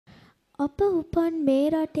අප උපන් මේ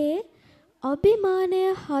රටේ අභිමානය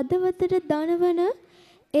හදවතට දනවන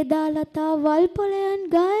එදා ලතා වල්පොලයන්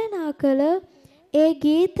ගායනා කළ ඒ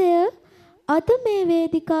ගීතය අද මේ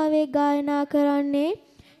වේදිකාවේ ගායනා කරන්නේ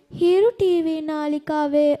හිරු ටීවී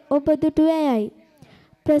නාලිකාවේ ඔබ දුටු ඇයයි.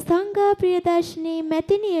 ප්‍රසංගා ප්‍රියදර්ශිනී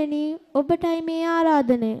මැතිණියනි ඔබටයි මේ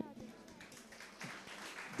ආරාධනය.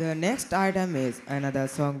 The next item is another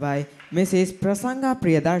song by Mrs. Prasanga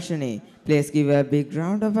Priyadarshini. Please give a big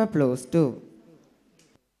round of applause too.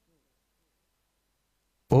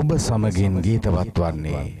 ඔබ සමගින් ගීතවත්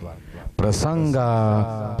වන්නේ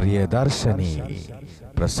ප්‍රසංගා ප්‍රියදර්ශනී.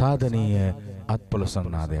 ප්‍රසාදනීය අත්පොළොසන්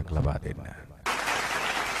නාදයක් ලබා දෙන්න.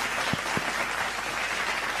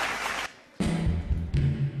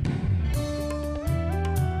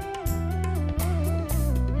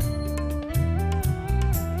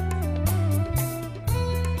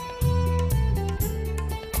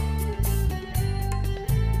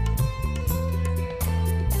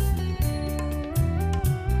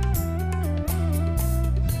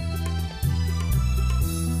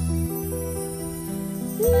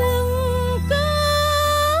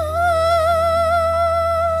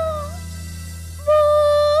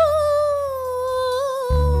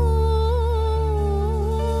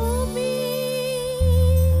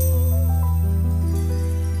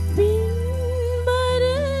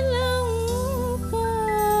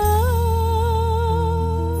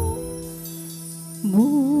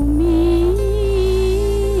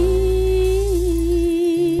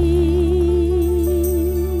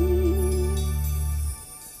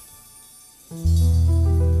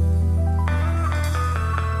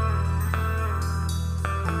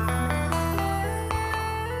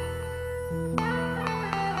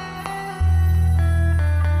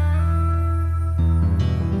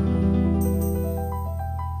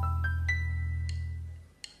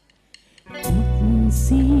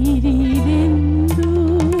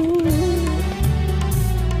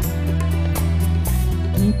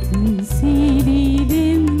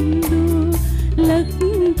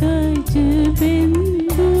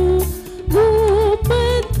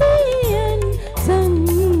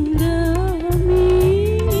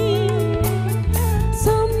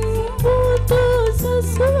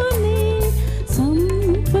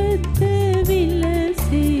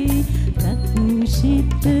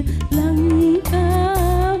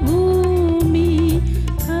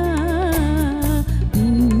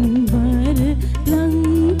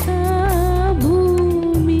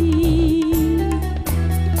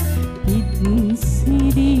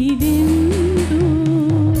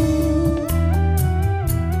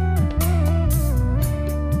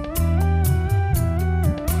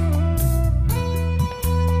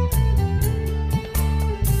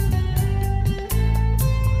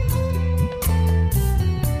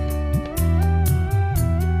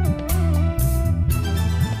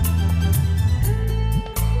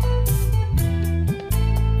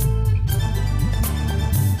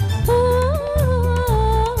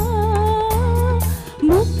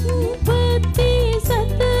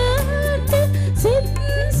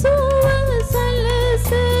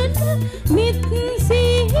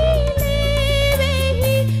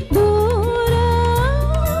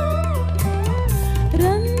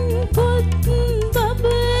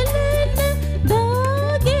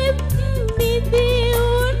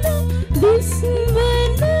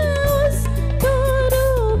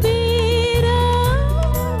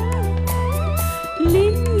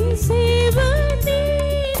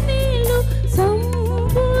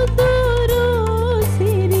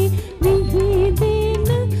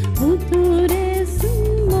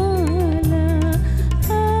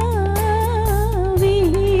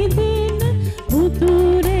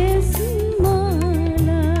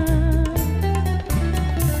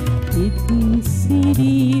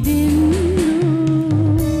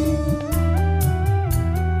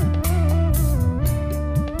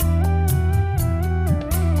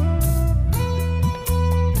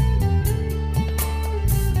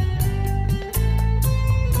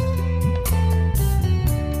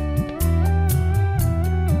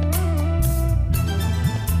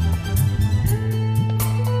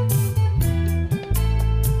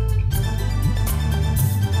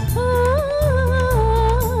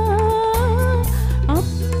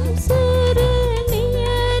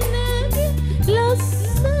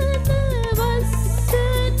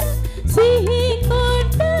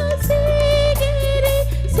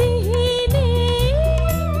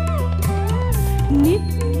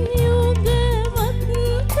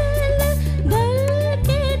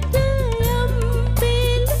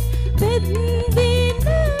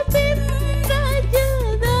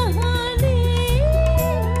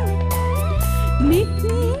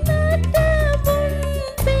 Midnight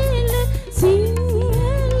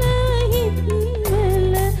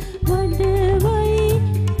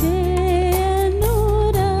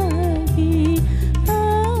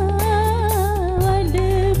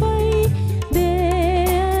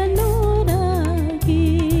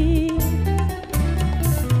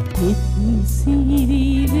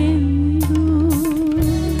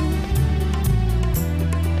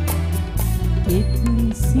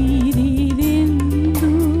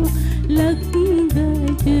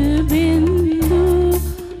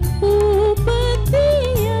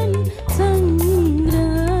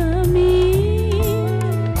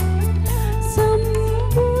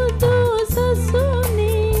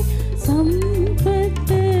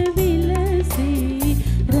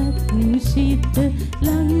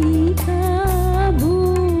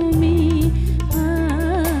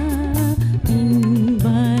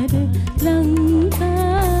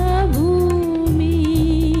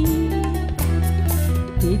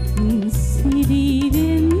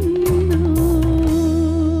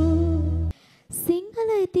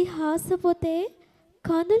පොතේ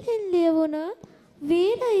කඳුලින් ලියවුණ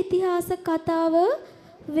වීර ඉතිහාස කතාව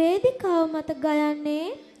වේදිකාව මත ගයන්නේ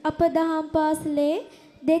අප දහම් පාසලේ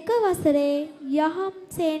 2 වසරේ යහම්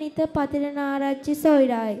සේනිත පතිරණාරච්චි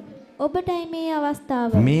සොයිරායි. ඔබටයි මේ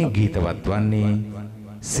අවස්ථාව. මේ ගීතවත් වන්නේ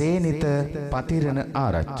සේනිත පතිරණ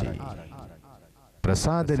ආරච්චි.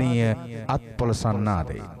 ප්‍රසාදනීය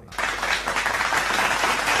අත්පොළසන්නාදේ.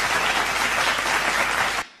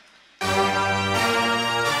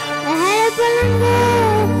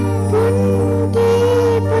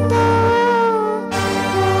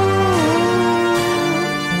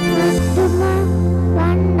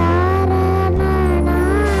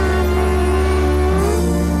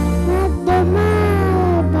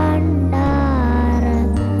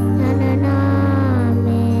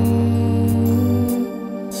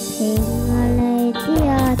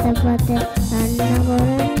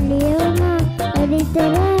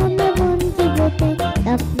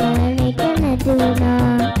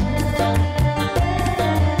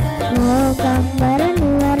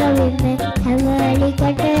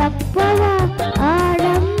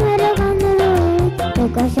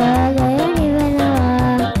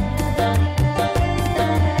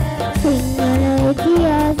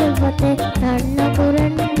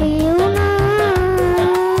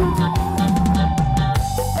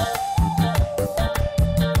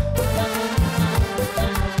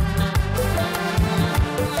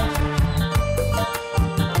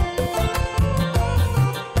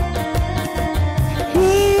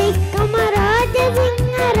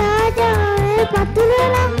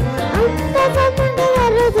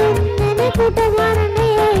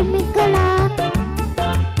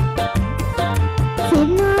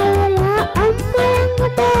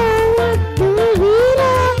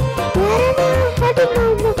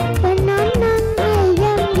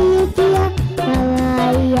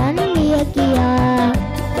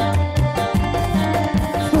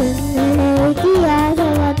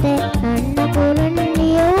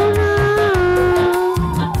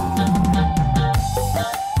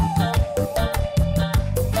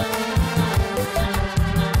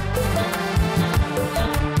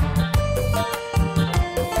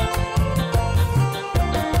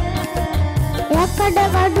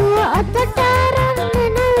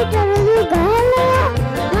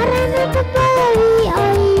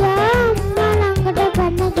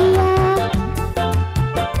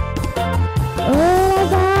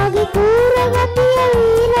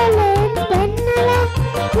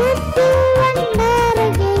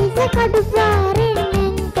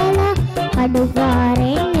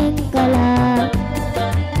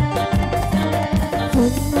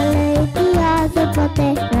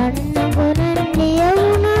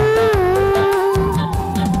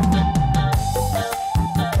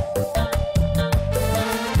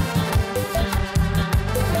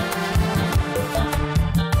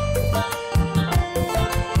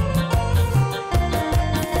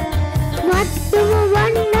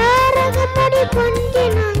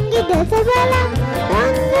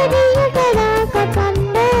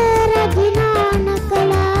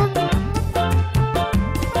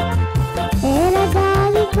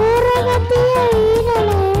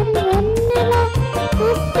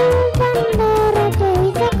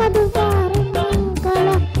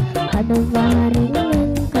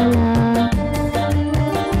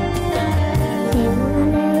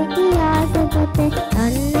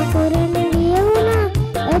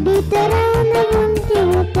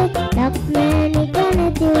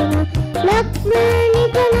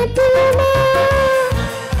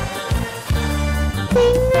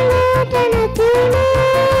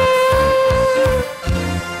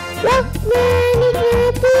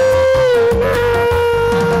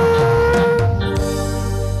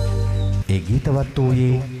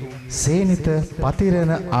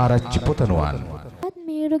 පතිරණ ආරච්චි පුතණුවන්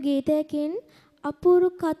මේරු ගීතයකින්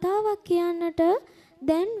අපූර්ව කතාවක් කියන්නට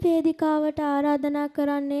දැන් වේදිකාවට ආරාධනා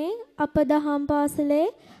කරන්නේ අප දහම් පාසලේ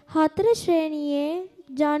 4 ශ්‍රේණියේ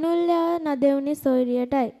ජනුල්යා නදෙවුනි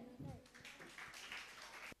සොයිරියටයි.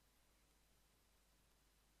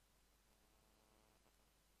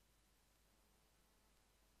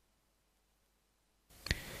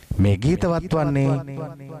 මේ ගීතවත් වන්නේ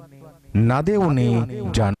නදෙවුනි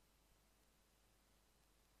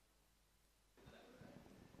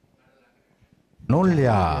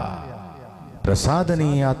ජනුල්යා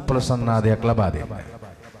ප්‍රසාදනීය අත්පොළසන්නාදයක් ලබා දෙන්න.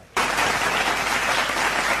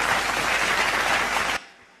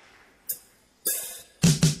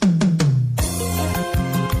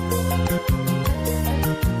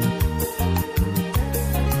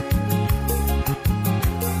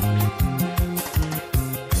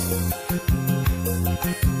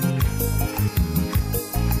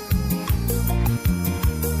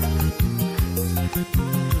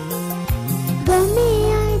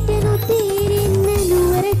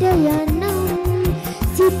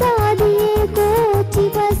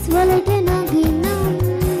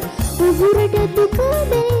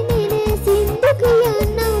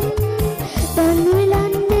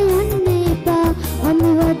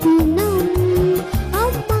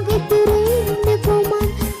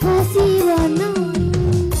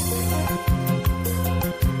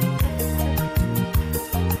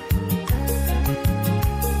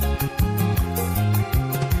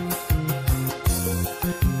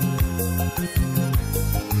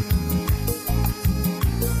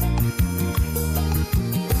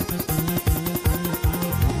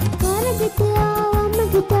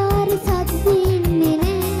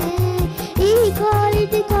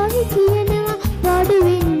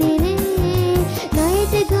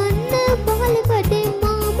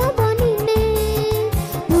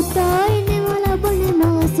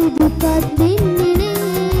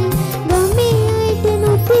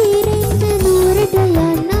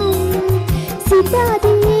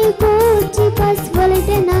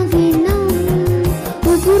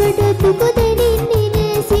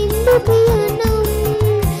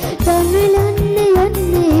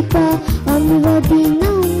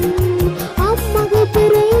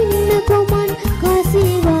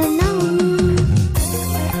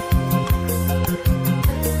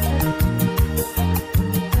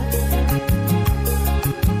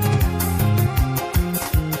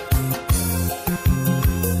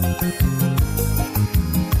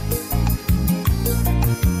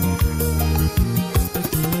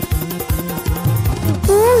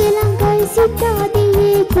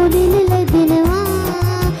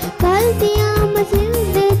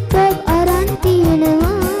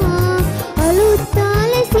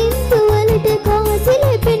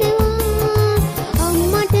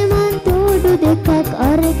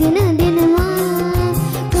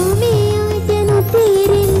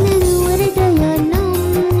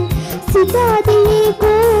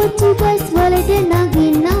 මැද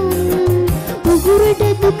නගින්නම් උගුරට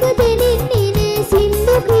දුක දෙනින්නේ නේ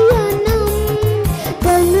සින්දු කියන්නම්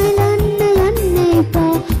දැන් වෙලන්න යන්න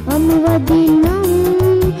එපා අම්මි වදින්නම්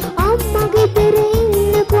අම්මා ගෙදර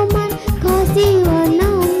ඉන්නකො මං කාසිවනම්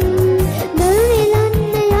දැන් වෙලන්න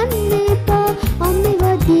යන්න එපා අම්මි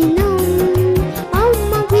වදින්නම්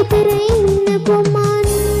අම්මා ගෙදර ඉන්නකො මං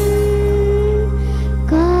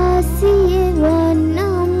කාසිවනම්.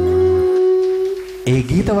 ඒ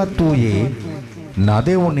ගීතවත් වූයේ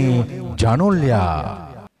නදෙවුනේ ජනුල්යා.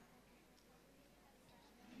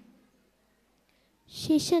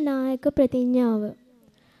 ශිෂ්‍ය නායක ප්‍රතිඥාව.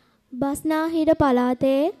 බස්නාහිර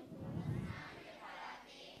පළාතේ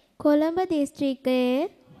කොළඹ දිස්ත්‍රික්කයේ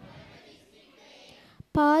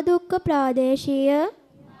පාදුක්ක ප්‍රාදේශීය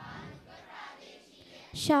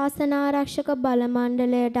ශාසනාරක්ෂක බල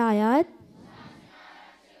මණ්ඩලයට අයත්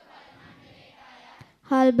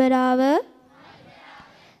හල්බරාව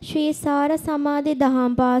ශ්‍රී සාර සමාධි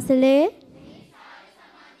දහම් පාසලේ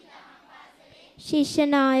ශිෂ්‍ය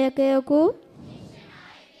නායකයෙකු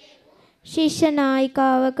ශිෂ්‍ය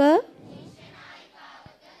නායිකාවක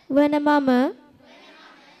වන මම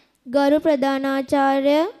ගරු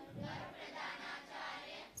ප්‍රධානාචාර්ය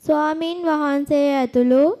ස්වාමින් වහන්සේ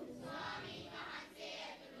ඇතුළු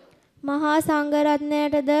මහා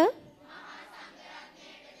සංඝරත්නයටද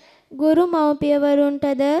ගුරු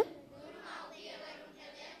මව්පියවරුන්ටද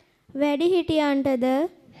වැඩිහිටියන්ටද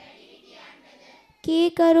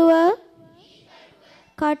කීකරුව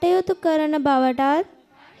කටයුතු කරන බවටත්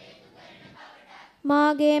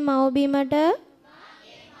මාගේ මව්බිමට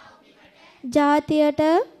ජාතියට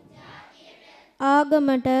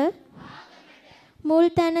ආගමට මුල්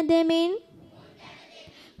තැන දෙමින්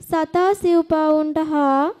සතා සිව්පාවුන්ට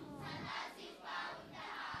හා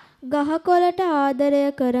ගහකොළට ආදරය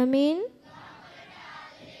කරමින්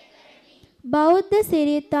බෞද්ධ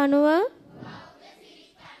සිරිත් අනුව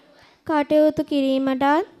කටයුතු කිරීමටත්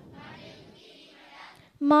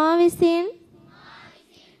මා විසින්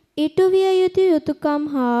ඉටු විය යුතු යුතුයකම්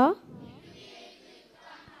හා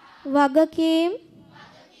වගකීම්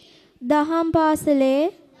දහම් පාසලේ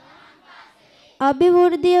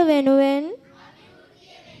අභිවෘද්ධිය වෙනුවෙන්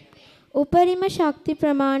උපරිම ශක්ති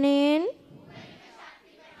ප්‍රමාණයෙන්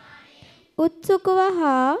උත්සුකව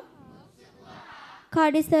හා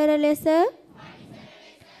කඩිසර ලෙස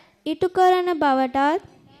ඉටු කරන බවටත්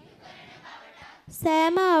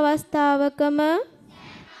සෑම අවස්ථාවකම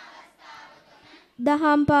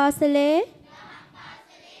දහම් පාසලේ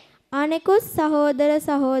අනෙකුත් සහෝදර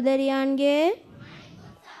සහෝදරියන්ගේ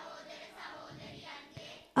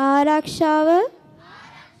ආරක්ෂාව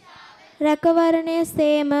රැකවරණය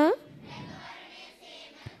සේම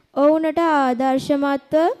ඔවුනට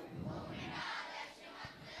ආදර්ශමත්ව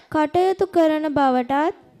කටයුතු කරන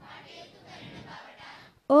බවටත්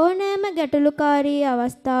ඕනෑම ගැටලුකාරී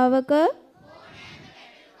අවස්ථාවක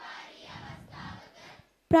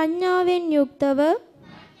ප්‍රඥාවෙන් යුක්තව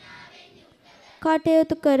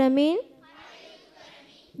කටයුතු කරමින්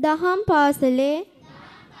දහම් පාසලේ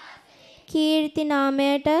කීර්ති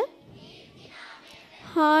නාමයට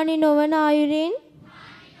හානි නොවන අයුරින්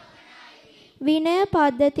විනය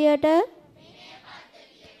පද්ධතියට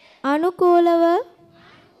අනුකූලව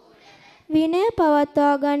විනය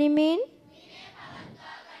පවත්වා ගනිමින්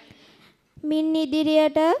මින්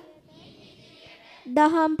ඉදිරියට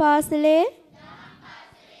දහම් පාසලේ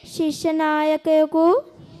ශිෂ්‍ය නායකයෙකු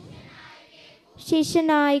ශිෂ්‍ය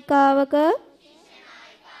නායිකාවක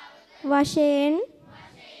වශයෙන්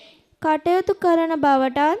කටයුතු කරන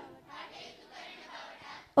බවටත්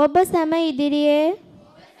ඔබ සැම ඉදිරියේ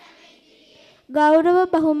ගෞරව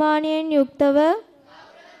බහුමානයෙන් යුක්තව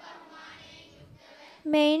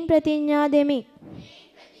මෙයින් ප්‍රතිඥා දෙමි.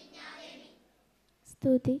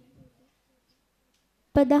 ස්තුතියි.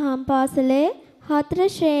 පදහම් පාසලේ 4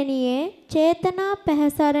 ශ්‍රේණියේ චේතනා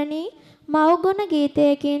පැහැසරණී මව්ගුණ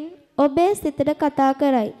ගීතයකින් ඔබේ සිතට කතා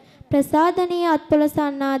කරයි. ප්‍රසාදනීය අත්පොළ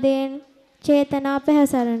සන්නාදයෙන් චේතනා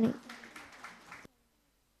පැහැසරණී.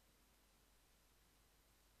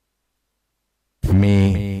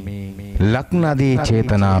 මේ ලක්නදී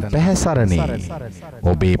චේතනා පැහැසරණී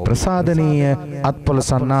ඔබේ ප්‍රසාදනීය අත්පොළ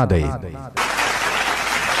සන්නාදයේ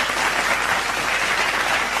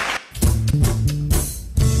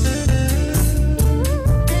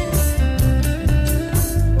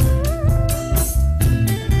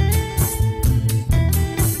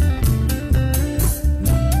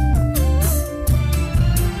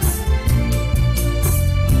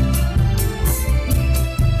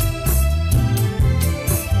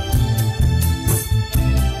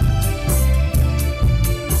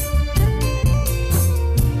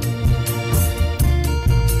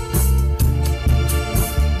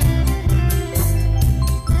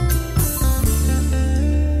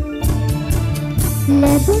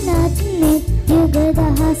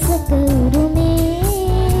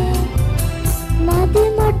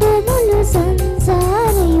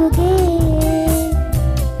සංසාර යුගේ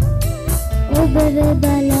ඔබව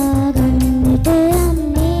බලා ගන්නට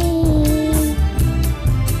යන්නේ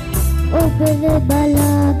ඔබව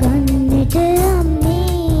බලා ගන්නට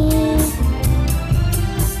යන්නේ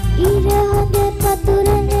ඉරහඳ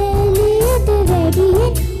පතුරන එළියට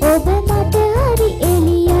වැඩියෙන් ඔබ මට හරි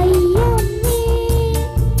එළියයි යන්නේ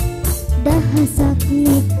දහසක්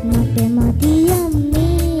නිත් මට මදි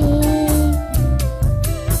යන්නේ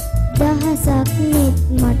දහසක් නිත්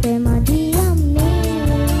මට මදි යන්නේ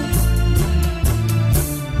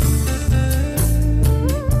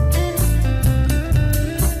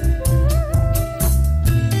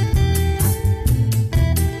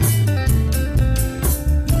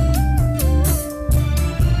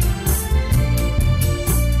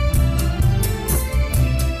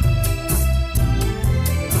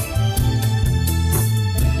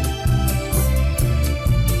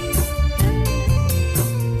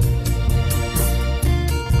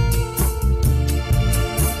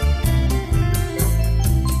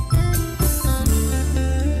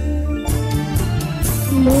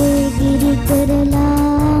ලේගිරි කරලා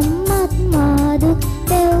අම්මත් මාදු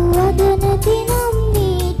තෙව්වද නැති නම්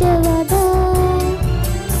මීට වඩා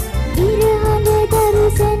ඉරහඳ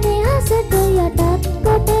දරුසනේ හසට යටත්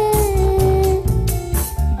කොට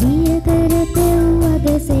දිය කර තෙව්වද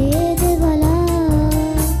සේදවලා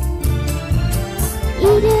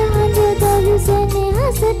ඉරහඳ දරුසනේ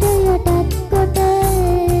හසට යටත් කොට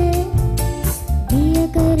දිය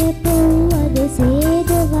කර තෙව්වද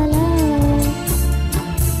සේදවලා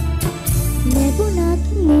ලැබුණත්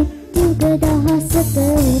නිත්‍යුග දහසක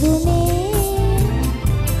උරුමේ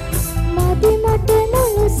මදි මට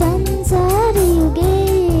මුළු සංසාර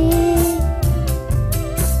යුගේ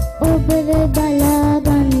ඔබව බලා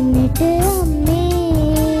ගන්නට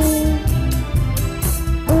යන්නේ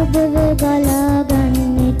ඔබව බලා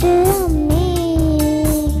ගන්නට යන්නේ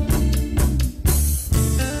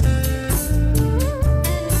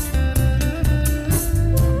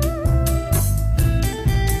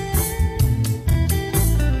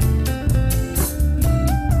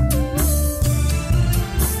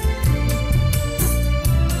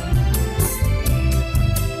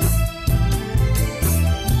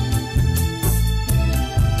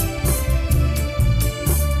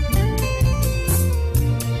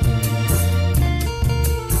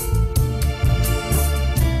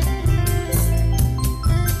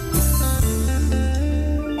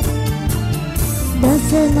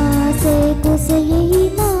දසමාසේ කුසෙහි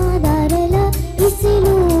මාදරලා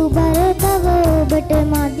ඉසිලු බර තව ඔබට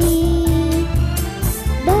මදි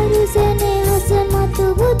දරුසනේ හස මතු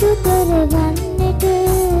බුදු කරවන්නට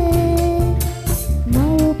මව්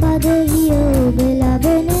පදවිය ඔබ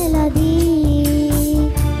ලබන ලදී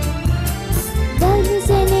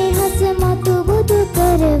දරුසනේ හස මතු බුදු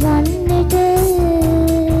කරවන්නට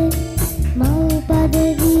මව්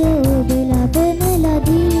පදවිය ඔබ ලබන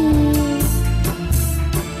ලදී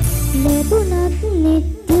ලැබුණත්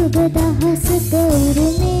නිත්‍යුග දහසක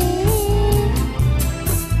උරුමේ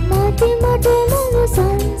මට මුළු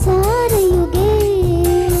සංසාර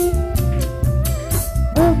යුගේ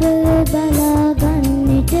ඔබ බලා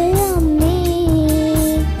ගන්නට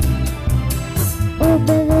යන්නේ ඔබ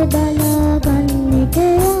බලා ගන්නට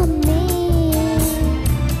යන්නේ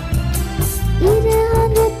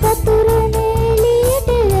ඉරහඳ පතුරන එළියට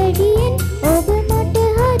වැඩියෙන් ඔබ මට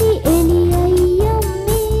හරි එළියයි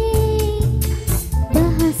යන්නේ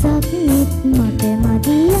දහසක් නිත් මට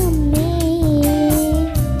මදි යන්නේ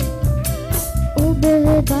ඔබව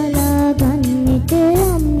බලා ගන්නට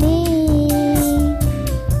යන්නේ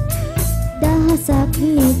දහසක්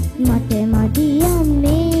නිත් මට මදි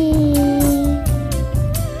යන්නේ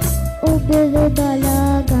ඔබව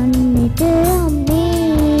බලා ගන්නට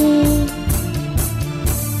යන්නේ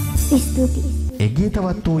ස්තුතියි ඒ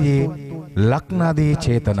ගීතවත් වූයේ ලක්නාදී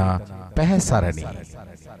චේතනා පැහැසරණි.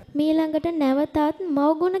 මීළඟට නැවතත්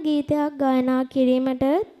මව්ගුණ ගීතයක් ගායනා කිරීමට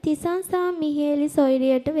තිසන් සහ මිහේලි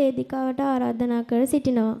සොයිරියට වේදිකාවට ආරාධනා කර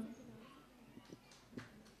සිටිනවා.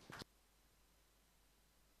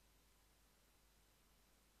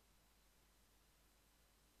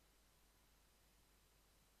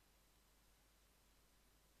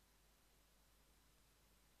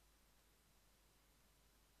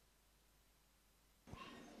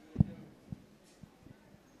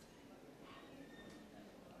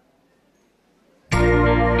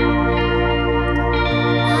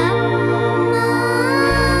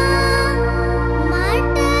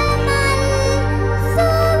 මට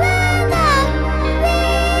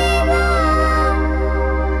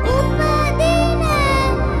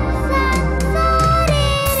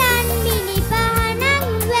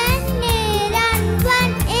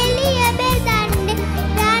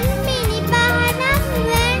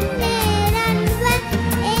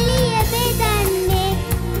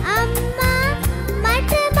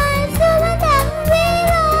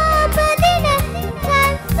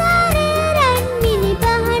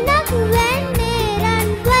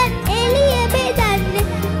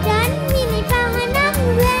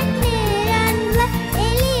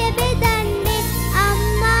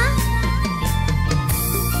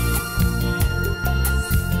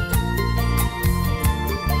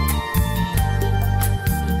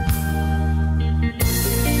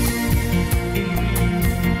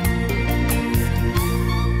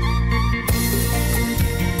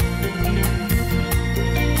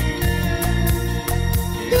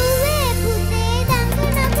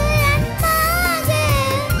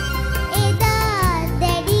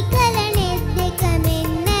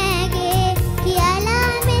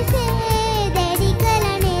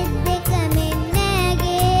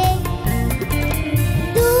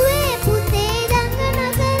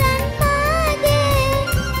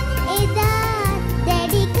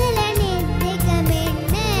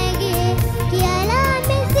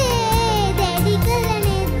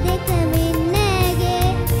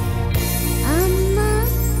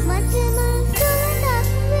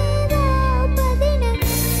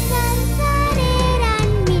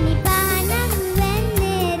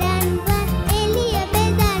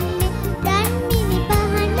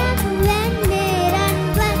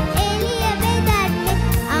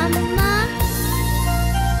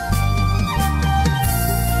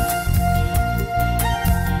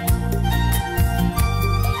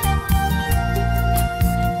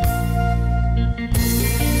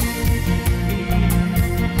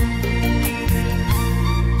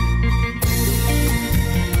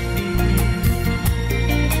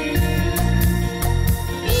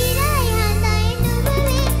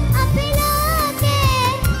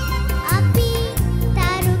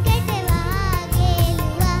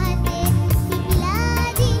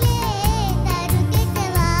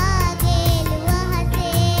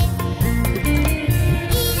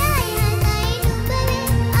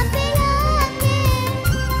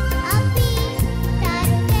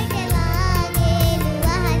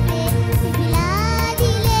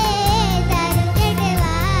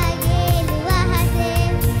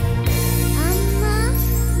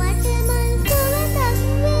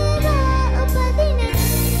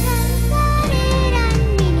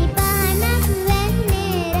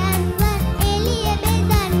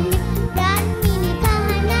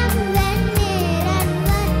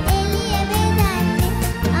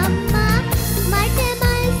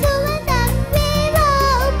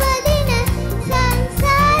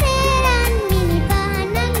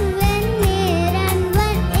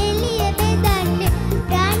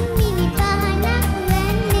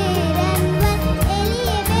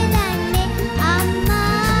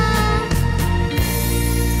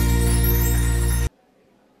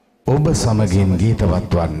සමගින්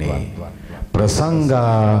ගීතවත් වන්නේ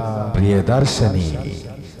ප්‍රසංගා ප්‍රියදර්ශනී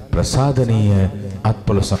ප්‍රසාදනීය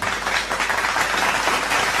අත්පොළොස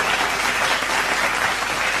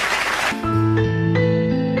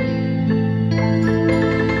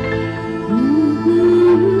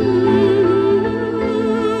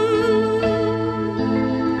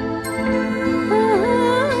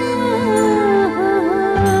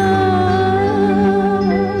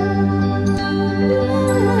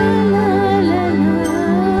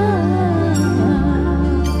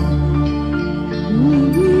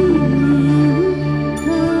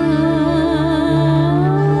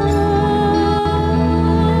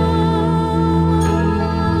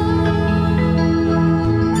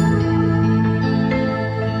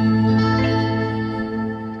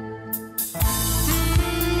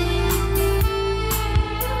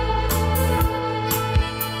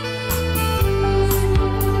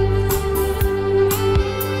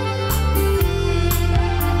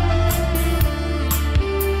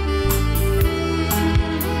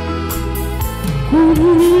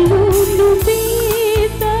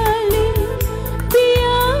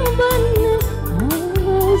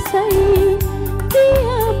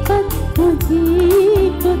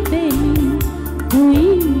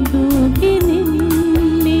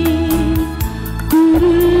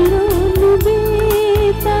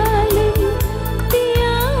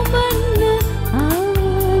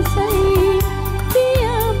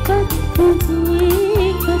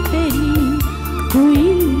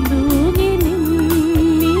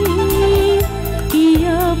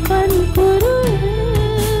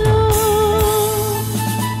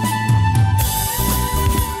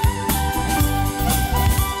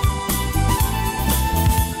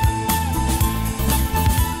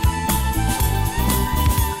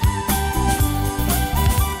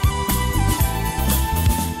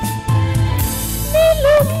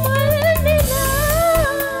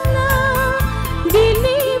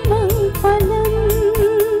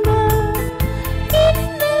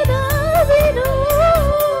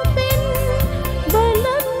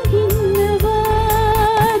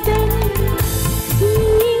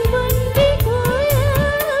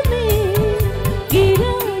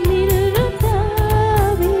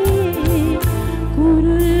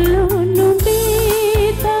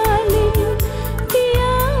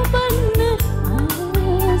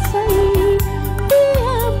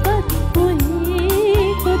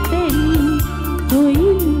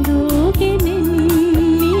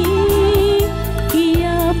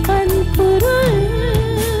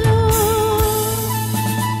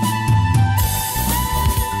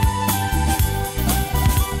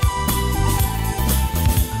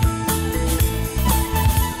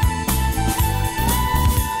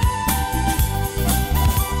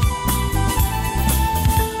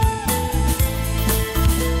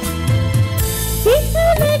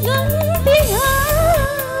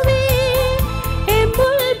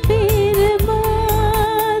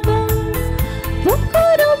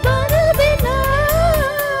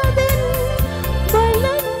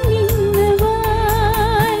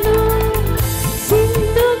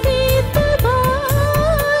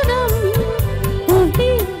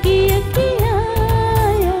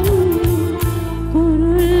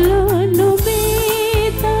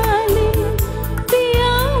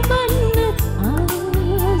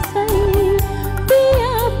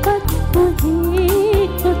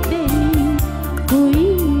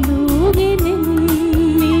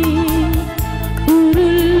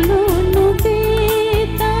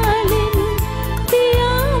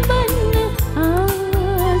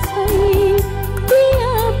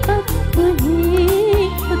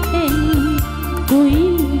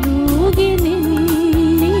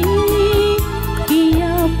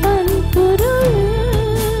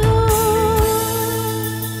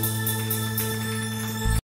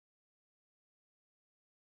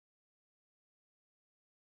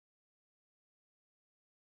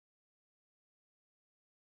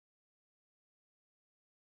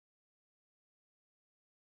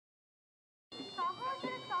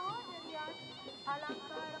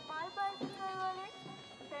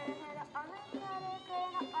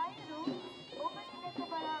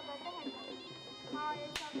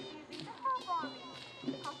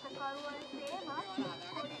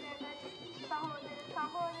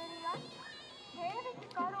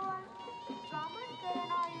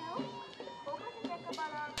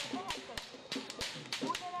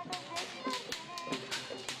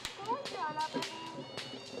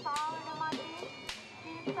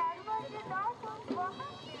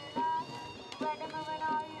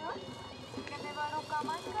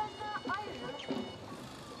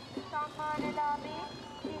සම්මානලාභී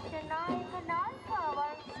විශ්වනායක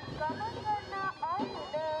නායිකාවන් ගමන් කරන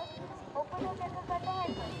අයුද උපදෙසකට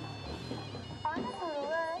හැකියි.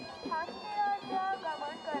 අනතුරුව හස්තිරාජයා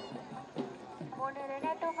ගමන් කරයි. මොණර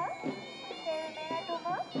නැටුම, තෙල් නැටුම,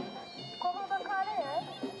 කොහොඹ කලය,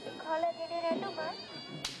 කලගිනි නැටුම,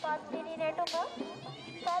 පත්තිනි නැටුම,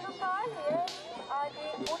 සලු කාලිය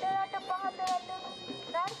ආදී උඩරට පහතරට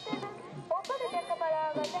නර්තන ඔබට දැක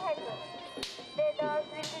බලාගත හැකියි.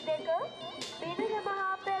 2022 බිනර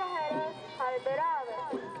මහා පෙරහැර හල්බරාව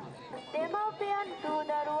දෙමව්පියන් දූ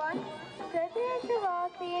දරුවන්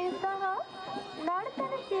ප්‍රදේශවාසීන් සහ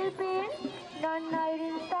නර්තන ශිල්පීන් නන්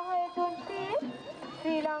අයුරින් සහායතුන්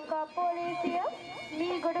ශ්‍රී ලංකා පොලිසිය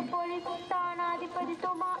මීගොඩ පොලිස්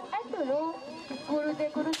ස්ථානාධිපතිතුමා ඇතුළු ගුරු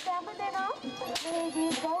දෙගුරු සෑම දෙනා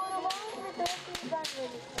මෙහිදී ගෞරවාන්විතව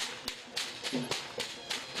පිළිගන්වමි.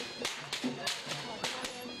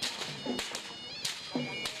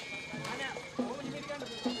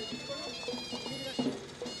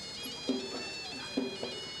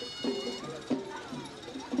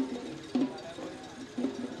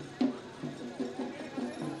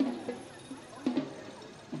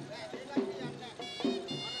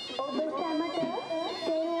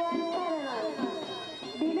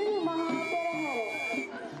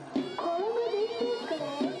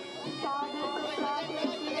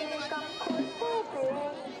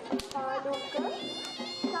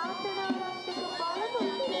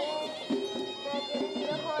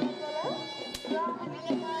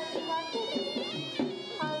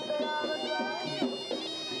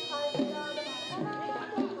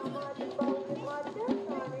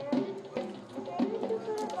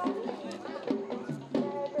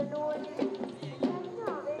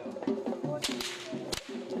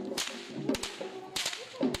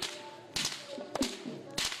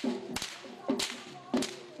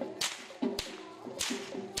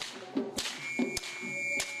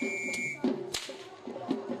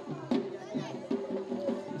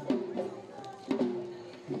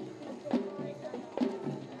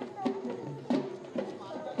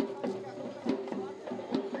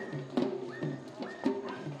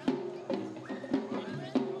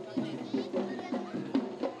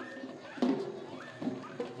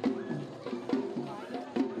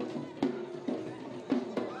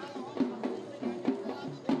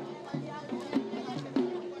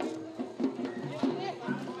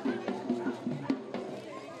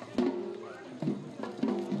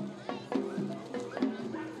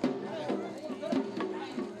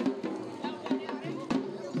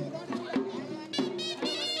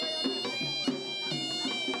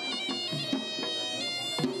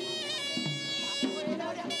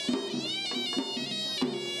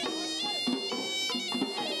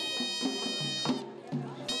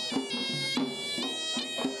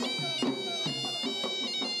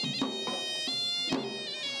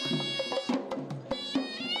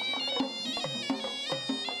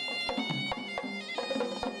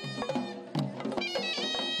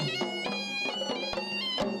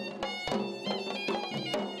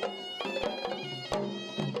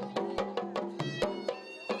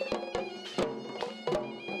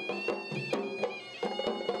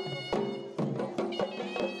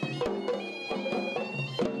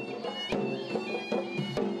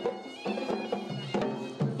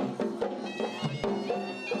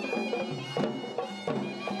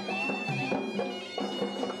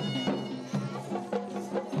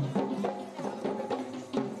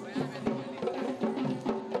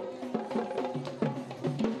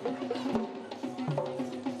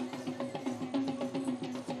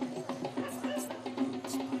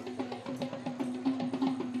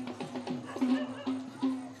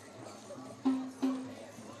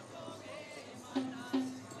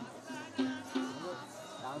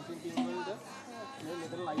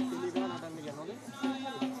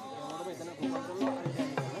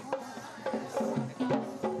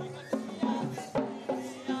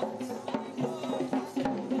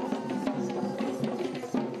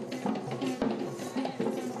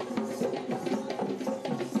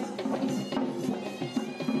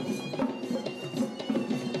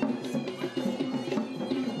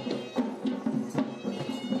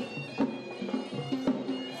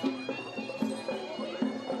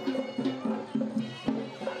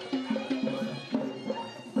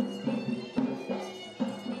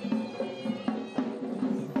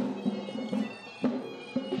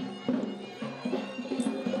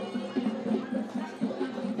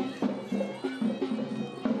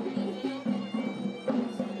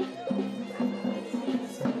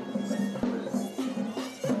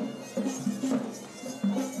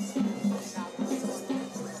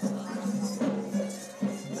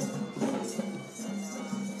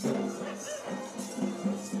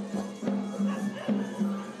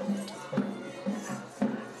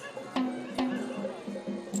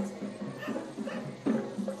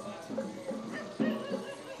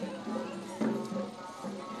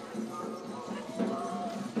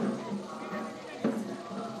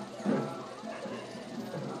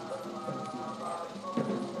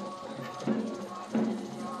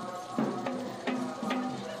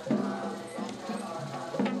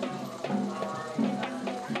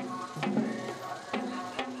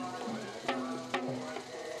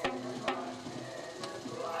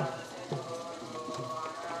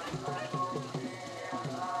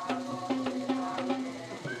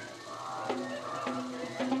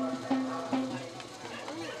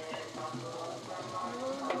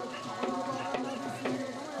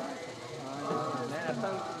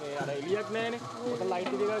 නැහැනේ. ඔතන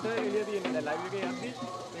ලයිට් එක ගාලා තමයි එළිය තියෙන්නේ. දැන් ලයිව් එකේ යද්දි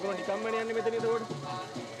මේක මම නිකම්ම යන්නේ මෙතන එතකොට.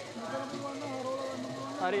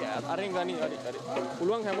 හරි අරෙන් ගනි හරි.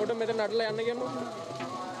 පුළුවන් හැමෝටම මෙතන නටලා යන්න කියන්නකො.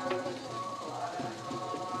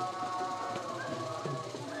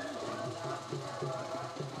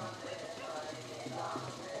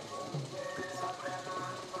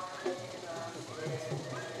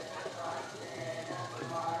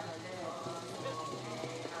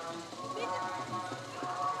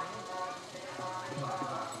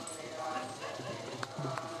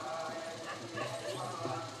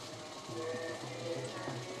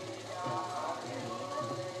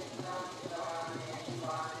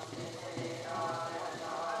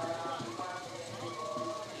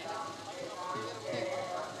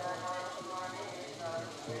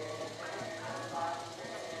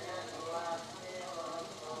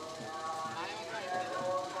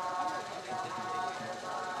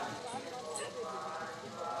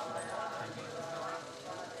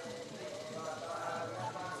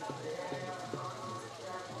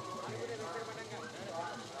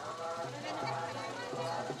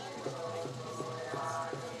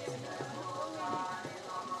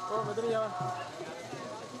 මෙතන යන්න.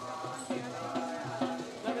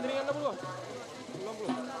 නෑ මෙතන යන්න පුළුවන්.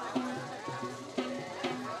 පුළුවන්.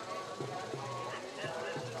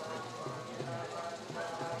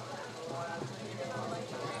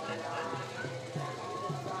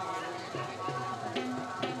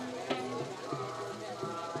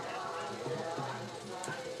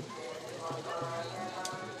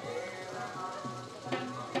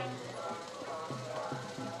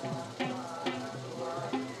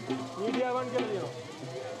 මීඩියාවන් කියලා තියෙනවා.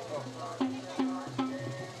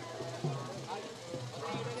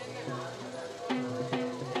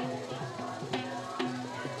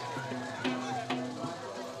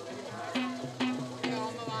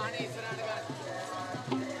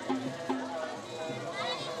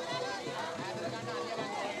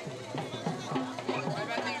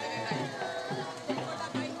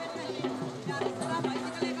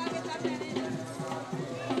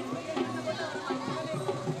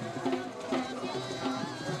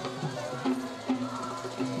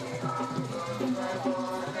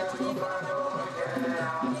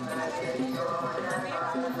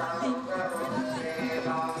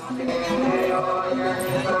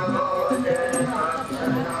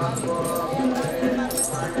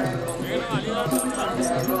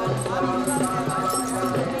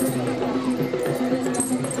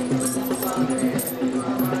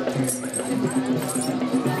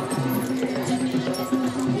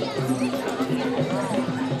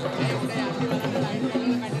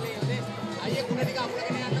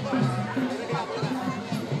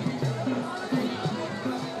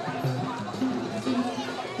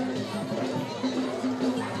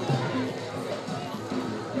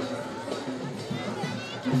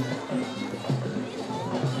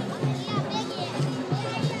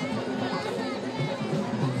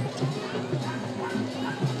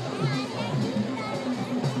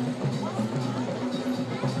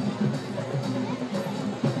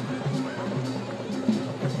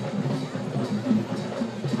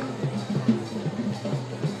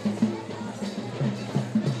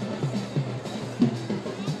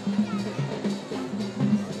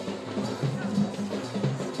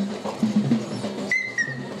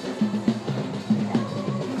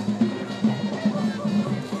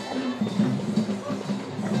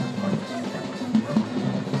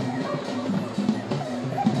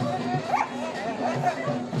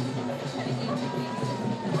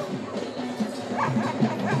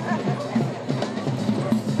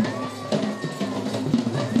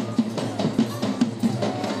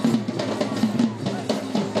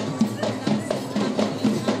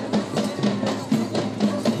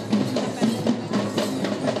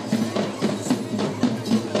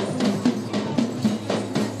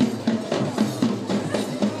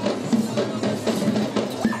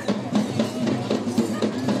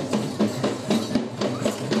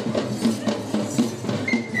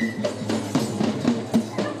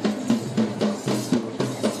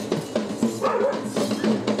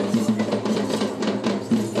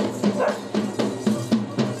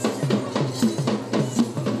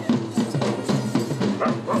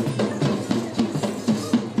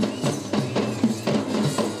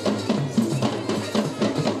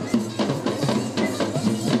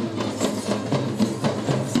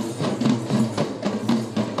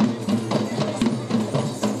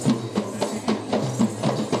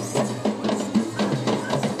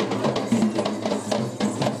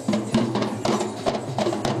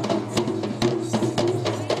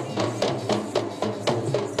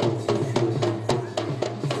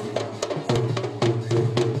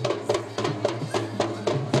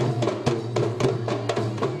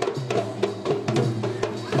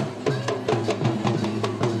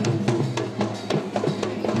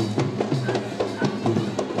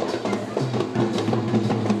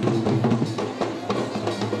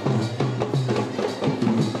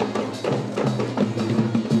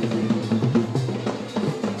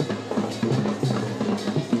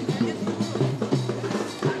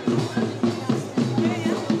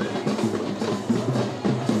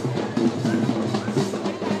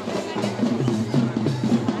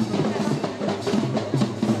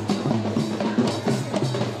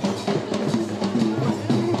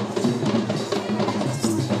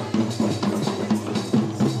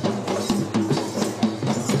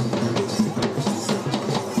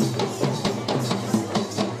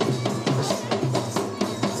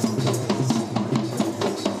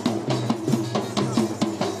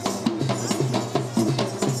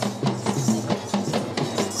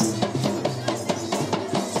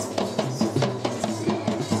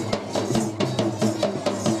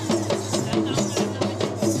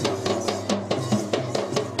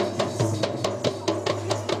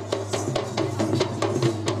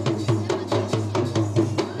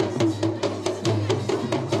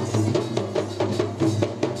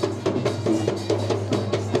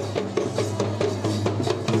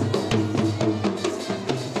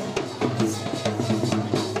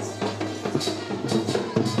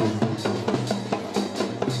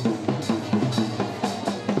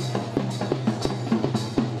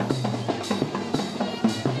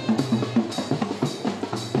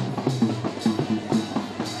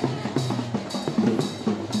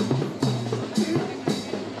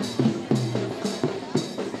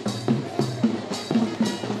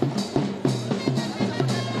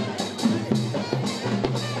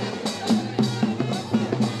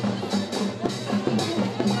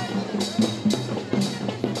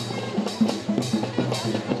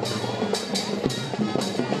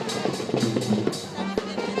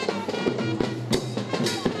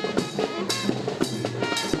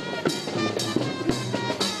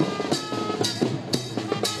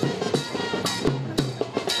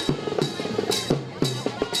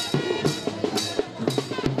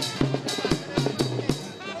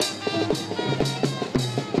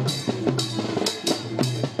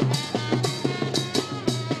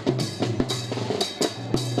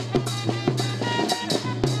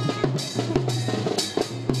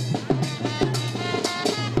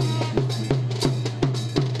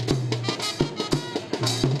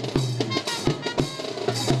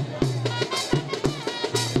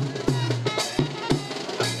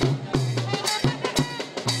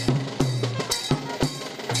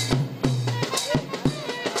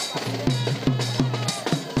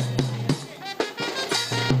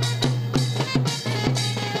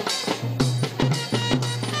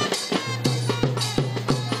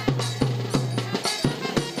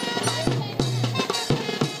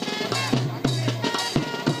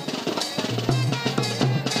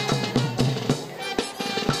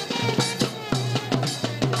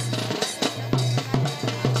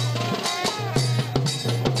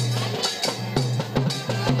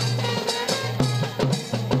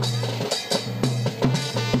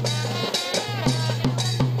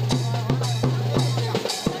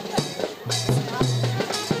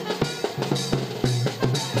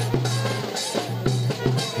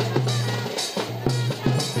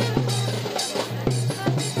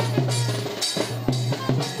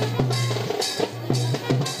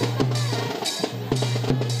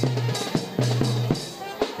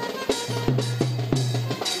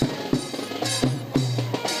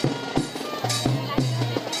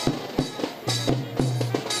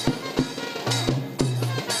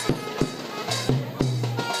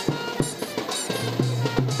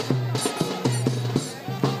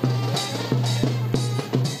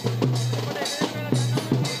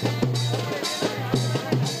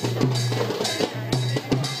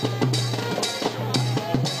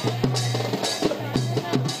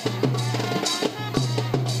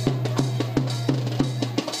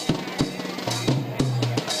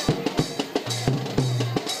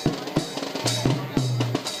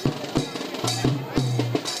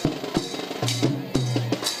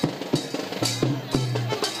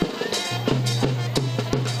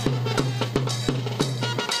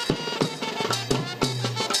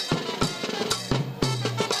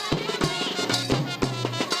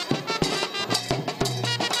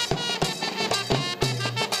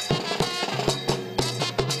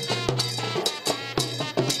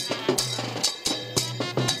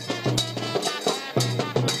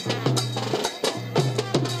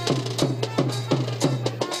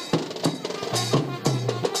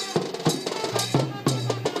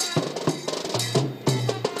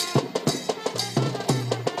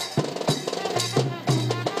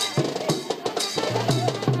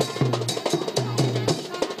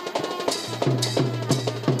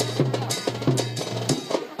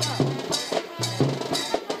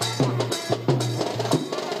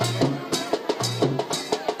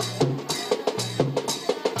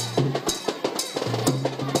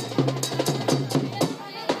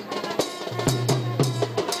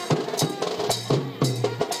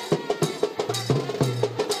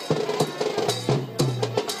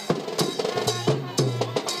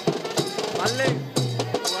 මල්ලේ